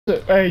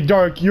Hey,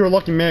 Dark, you're a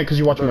lucky man because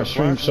you're watching my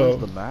stream, so.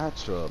 The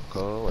matchup,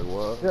 cuz, like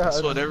what? Yeah,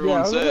 That's what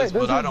everyone says,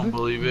 but I don't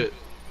believe it.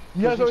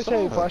 You guys always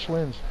say Flash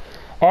wins.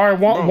 Alright,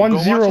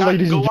 1-0,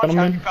 ladies and Go watch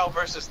gentlemen. Happy Pal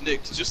versus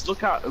Nick. Just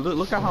look at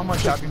how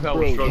much Happy Pal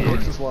was struggling.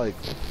 This is like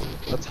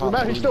a top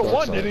Matt, he still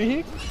won, didn't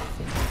he?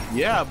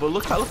 Yeah, but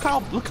look how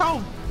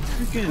freaking.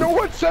 No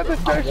one said this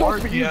guy's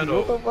supposed to be easy.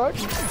 What the fuck?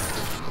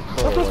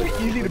 It's supposed to be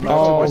easy to beat.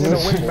 Why is it a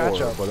winning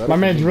matchup? My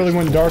man's really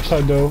went dark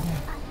side though.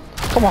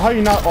 Come on, how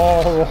you not?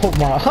 Oh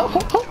my.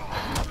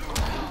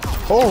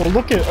 Oh,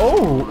 look at.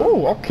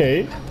 Oh,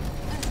 okay.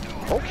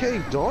 Okay,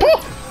 dog.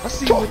 I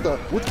see you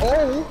with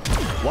oh.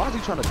 Why is he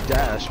trying to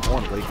dash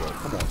one leg up?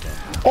 Come on, man.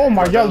 Oh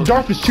my god,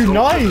 Darth is too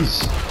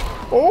nice.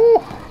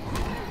 Oh,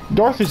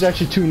 Darth is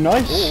actually too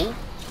nice.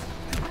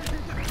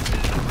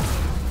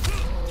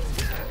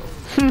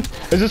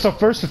 Is this a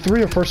first to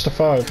 3 or first to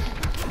 5?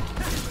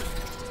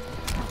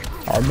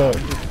 I bet.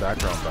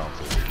 Background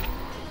bounces.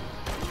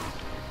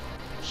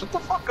 Shut the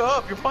fuck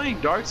up! You're playing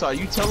dark side.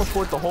 You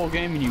teleport the whole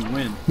game and you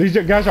win. These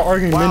guys are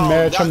arguing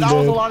mid-match. That was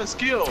dead. a lot of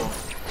skill.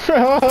 You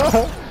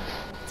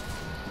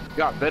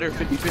got better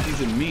 50-50s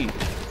than me.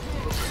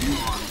 You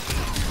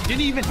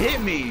didn't even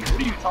hit me.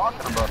 What are you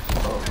talking about?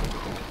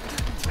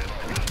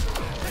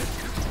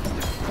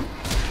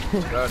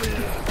 Get out of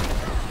here.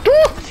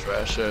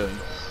 Trash ass.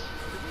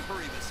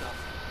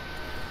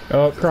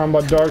 Oh, crowned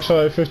by dark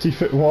side 50.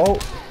 Whoa,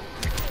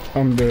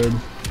 I'm dead.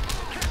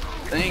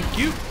 Thank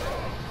you.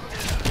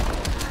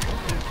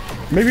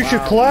 Maybe you should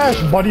clash,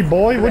 buddy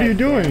boy. What are you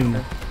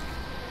doing?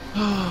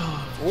 Oh.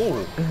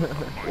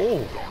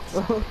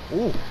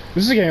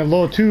 This is getting a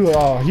little too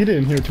heated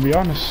in here, to be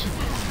honest.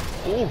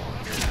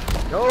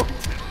 No.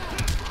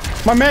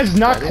 My man's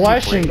not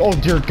clashing. Oh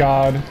dear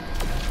God.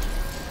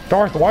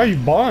 Darth, why are you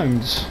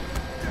buns?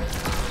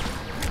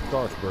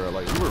 Darth, bro,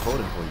 like we were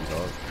voting for you,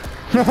 dog.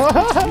 You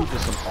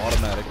just some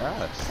automatic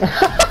ass.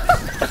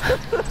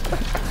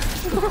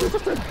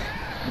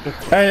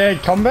 Hey,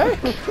 come back.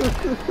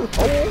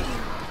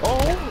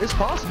 Oh, it's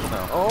possible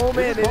now. Oh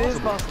man, it is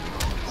possible.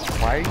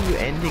 Why are you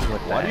ending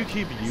with that? Why do you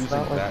keep using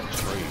that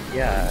trait?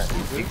 Yeah,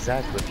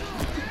 exactly.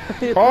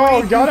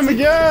 Oh, got him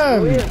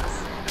again.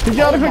 He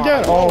got him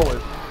again. Oh,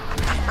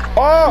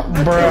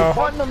 bro.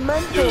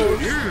 Fundamentals.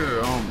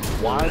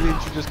 Why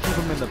didn't you just keep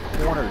him in the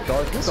corner,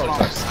 Darth? This is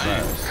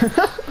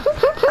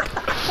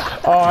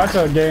Oh, that's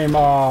a game.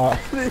 Bro,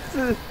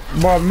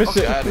 miss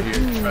it. Fuck out of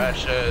here,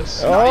 trash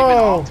ass. Oh. Not even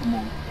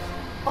optimal.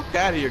 Fuck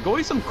out of here. Go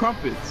eat some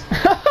crumpets.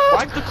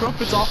 Wipe the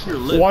crumpets off your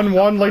lips.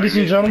 1-1, ladies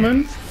and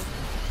gentlemen.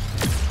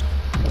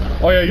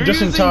 Oh yeah, you're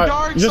just in time.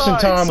 You're just in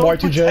time, so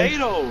Y2J.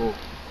 Potato.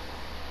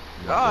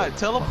 God,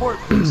 teleport,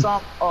 boot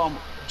stomp,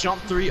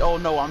 jump 3. Oh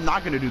no, I'm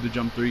not gonna do the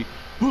jump 3.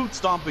 Boot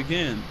stomp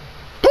again.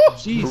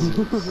 Jesus.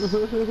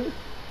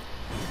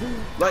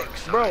 Like,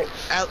 bro,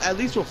 at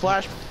least with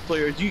Flash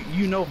players,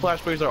 you know Flash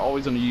players are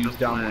always gonna use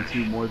down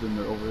 1-2 more than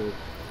their overhead.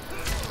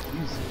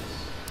 Jesus.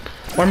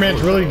 My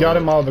man's really got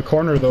him out of the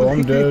corner though.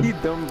 I'm dead. He's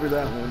dumb for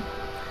that one.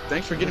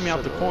 Thanks for getting me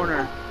out the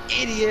corner,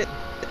 idiot.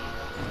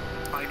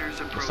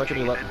 The second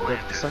you got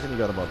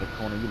him out the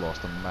corner, you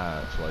lost the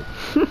match. Like,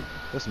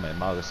 this man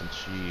mouthed some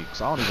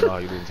cheeks. I don't even know how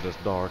you get into this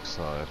dark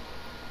side.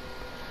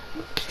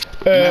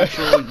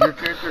 Naturally, your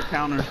character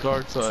counters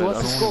dark side. So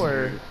what's the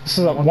score? This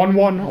is a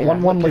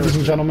 1-1, ladies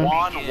and gentlemen.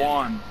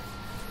 1-1.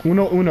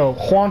 Uno,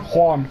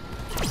 Juan.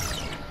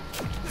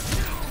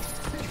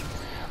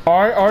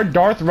 Are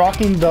Darth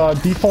rocking the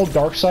default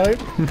dark side?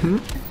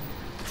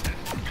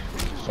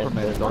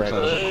 Superman dark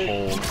side is a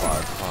cold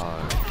 5-5.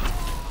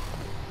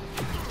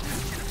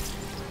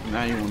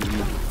 Now you want to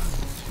do.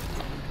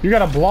 You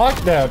gotta block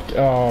that,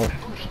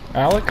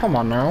 Alec. Come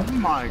on now. Oh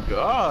my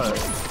god.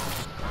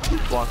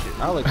 Block it.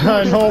 Alec,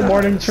 I know,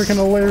 morning freaking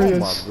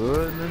hilarious. Oh my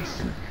goodness.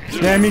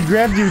 Damn, he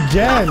grabbed you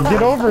again.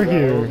 Get over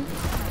here.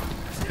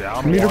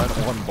 Down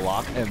one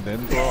block and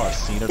then throw. I've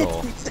seen it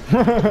all.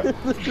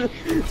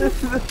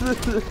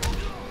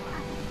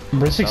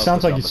 Bristic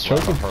sounds like he's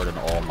choking.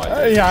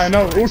 Yeah, I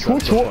know. Oh,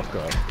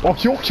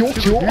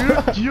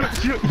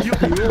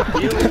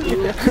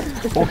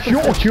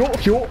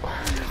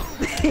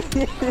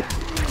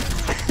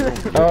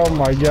 oh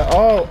my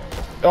god.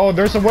 Oh,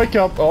 there's a wake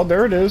up. Oh,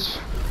 there it is.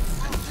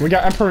 We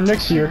got Emperor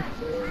Nyx here.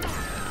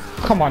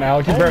 Come on,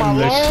 Alec, you better than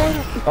this.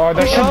 Oh,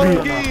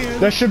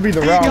 that should be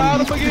the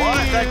round.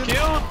 What? That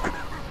killed?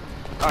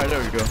 Alright,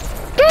 there we go.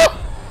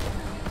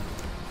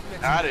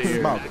 Out of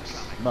here.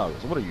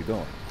 Malgus, what are you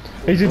doing?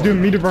 He's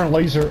doing meter burn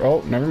laser.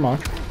 Oh, never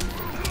mind.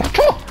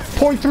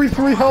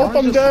 0.33 health,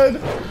 I'm dead.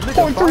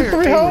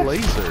 0.33 health.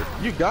 Laser.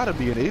 You gotta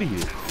be an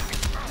idiot.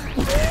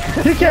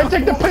 He can't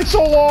take the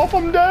pixel off,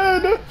 I'm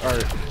dead.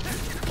 Alright.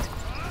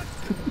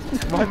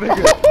 My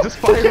nigga, just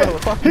fire the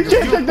fucking. He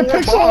can't take the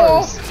pixel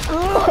off.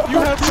 You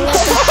have to.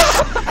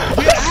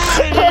 Get out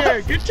of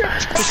here! Get your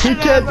He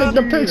can't take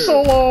the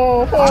pixel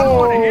off. I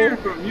want to Oh. hear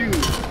from you.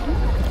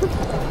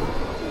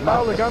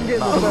 Oh, look, I'm getting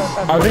this.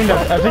 I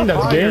think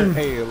that's game.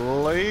 Hey,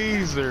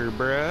 laser,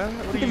 bruh.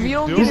 What are If you you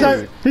don't doing?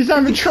 get He's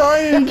not even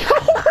trying.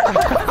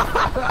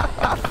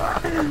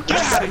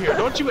 Get out of here.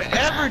 Don't you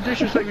ever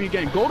disrespect me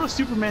again. Go to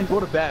Superman, go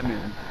to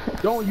Batman.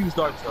 Don't use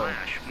Darkseid.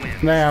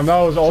 Damn, that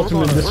was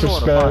ultimate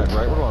disrespect. We're going to 5,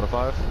 right? We're going to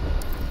 5.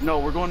 No,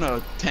 we're going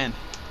to 10.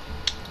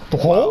 The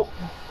whole?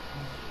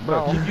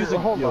 Bro, keep using,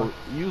 hold on.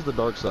 use the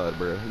dark side,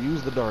 bro.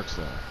 Use the dark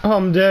side.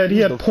 I'm dead. He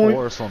Use had the point.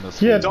 force on this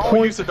He had field.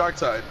 Don't use the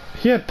Darkseid.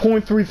 He had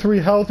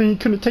 .33 health and he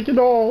couldn't take it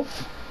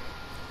off.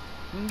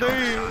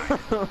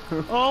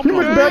 Oh, He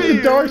went back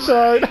to dark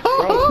side.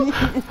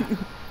 I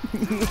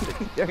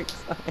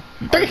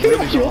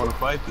really don't want to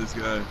fight this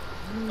guy.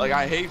 Like,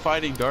 I hate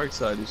fighting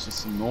Darkseid. It's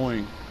just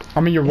annoying. I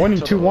mean, you're winning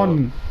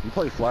 2-1. You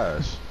play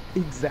Flash.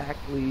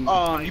 Exactly.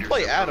 You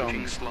play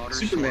Adam,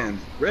 Superman,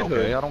 Red Hood,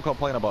 Okay, I don't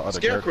complain about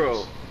other Scarecrow.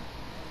 characters.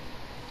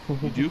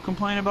 You do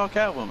complain about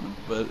Catwoman,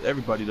 but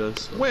everybody does.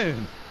 So.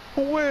 When?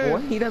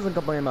 What? He doesn't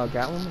complain about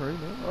Catwoman, right?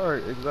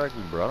 Alright,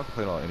 exactly, bro. I don't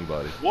complain about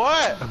anybody.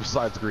 What?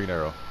 Besides Green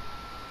Arrow.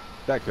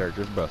 That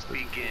character's busted.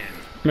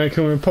 Man,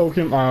 can we poke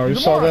him? Oh, you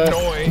saw more that?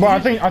 annoying.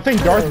 But I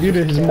think Darth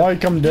muted his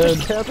mic. I'm dead.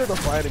 Capture the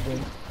fight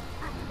again.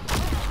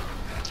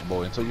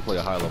 Boy, until you play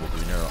a high level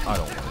Green Arrow, I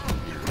don't want to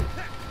hear it.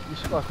 He's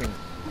fucking.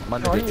 My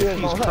No, nigga, he if is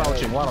he's on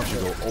crouching, that. why don't you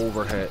go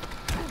overhead?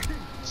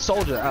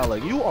 Soldier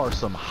Alec, you are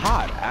some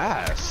hot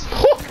ass.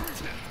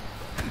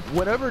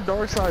 Whenever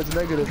Darkseid's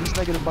negative, he's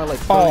negative by like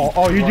 30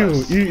 Oh, you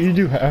plus. do. You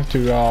do have to.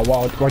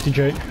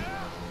 YTJ.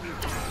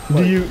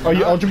 Do you? Are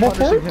you Not eligible for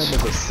punishing it? him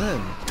is a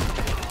sin.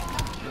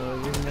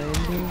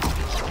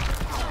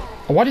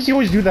 Why does he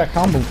always do that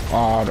combo?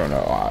 I don't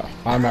know.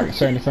 I'm not gonna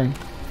say anything.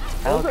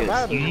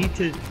 Alex, you need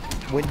to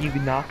when you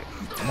knock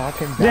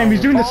him down. Damn,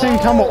 he's doing the same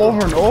combo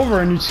over and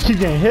over, and you just keep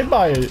getting hit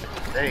by it.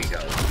 There you go,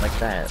 like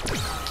that.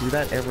 Do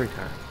that every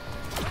time.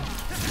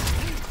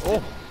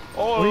 Oh,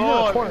 Well, you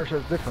know the corner so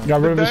it's different.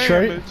 Got rid of his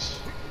trait.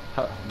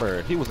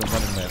 Bruh, he was in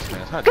running man's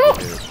stance. How'd you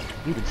get it?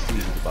 You can see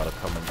he's about to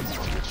come into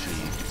your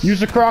cheese. Use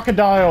the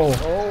crocodile.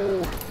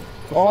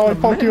 Oh, I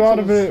poked you out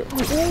of it.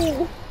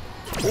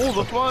 Oh,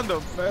 the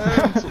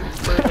fundamentals.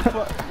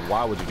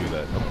 Why would you do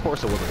that? Of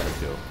course it wasn't gonna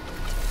kill.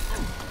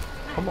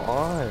 Come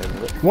on.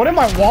 What am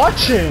I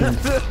watching?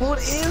 What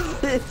is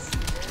this?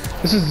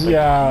 This is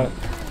yeah.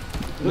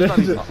 There's not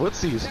even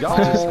footsies. Y'all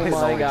just Oh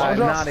my god,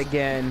 not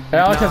again.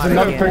 Alec has Not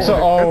another again. pixel.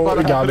 Oh,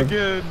 we got him.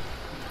 again.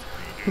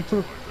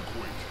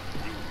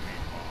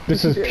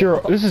 This is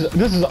pure. This is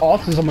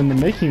autism in the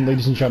making,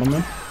 ladies and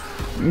gentlemen.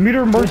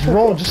 Meter merge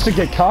roll just to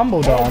get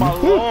comboed on.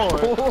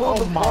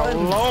 Oh my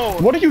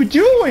lord. What are you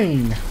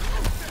doing?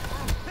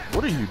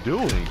 What are you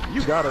doing?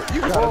 You gotta be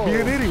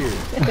an idiot.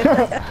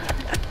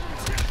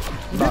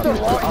 He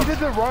did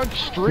the wrong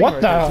string. What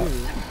right the? there,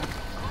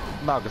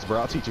 too. Marcus,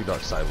 bro, I'll teach you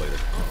dark side later.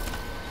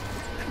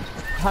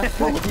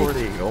 I'm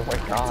recording. Oh my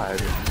god.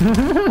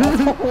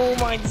 Oh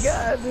my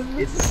god.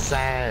 It's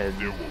sad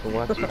to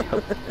watch it.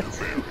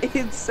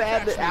 It's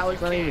sad that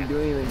Alex not even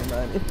doing anything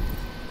about it.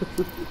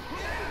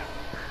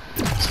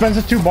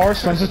 Spencer 2 bars.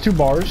 Spencer 2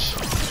 bars.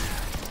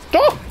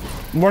 Oh!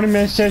 Morning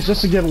Man says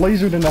just to get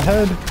lasered in the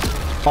head.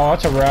 Oh,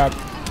 that's a wrap.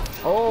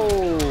 Oh.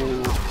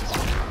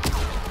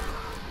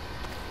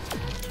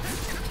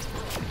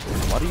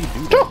 Why do you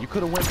do that? You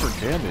could have went for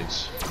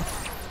damage.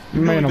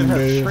 You Man, really I'm did have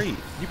dead. straight.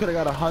 You could have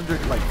got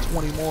 100, like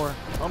 20 more.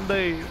 I'm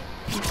dead.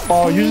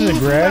 Oh, uses a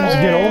grab to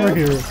get over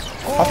here.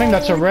 I think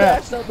that's a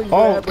wrap.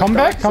 Oh, come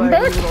back, come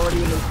back.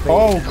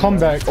 Oh, come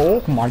back.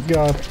 Oh my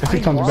god. If he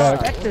comes back.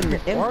 Expecting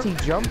the empty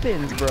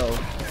jump-ins, bro.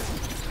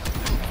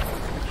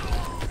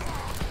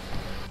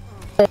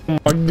 Oh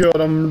my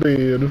god, I'm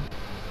dead.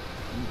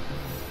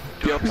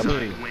 Yo,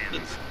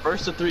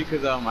 first to 3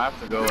 because I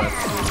have to go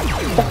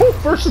after. Oh,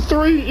 first to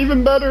 3,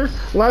 even better.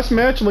 Last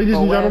match, ladies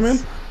and gentlemen.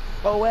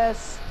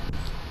 OS.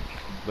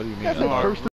 What do you mean? That's the first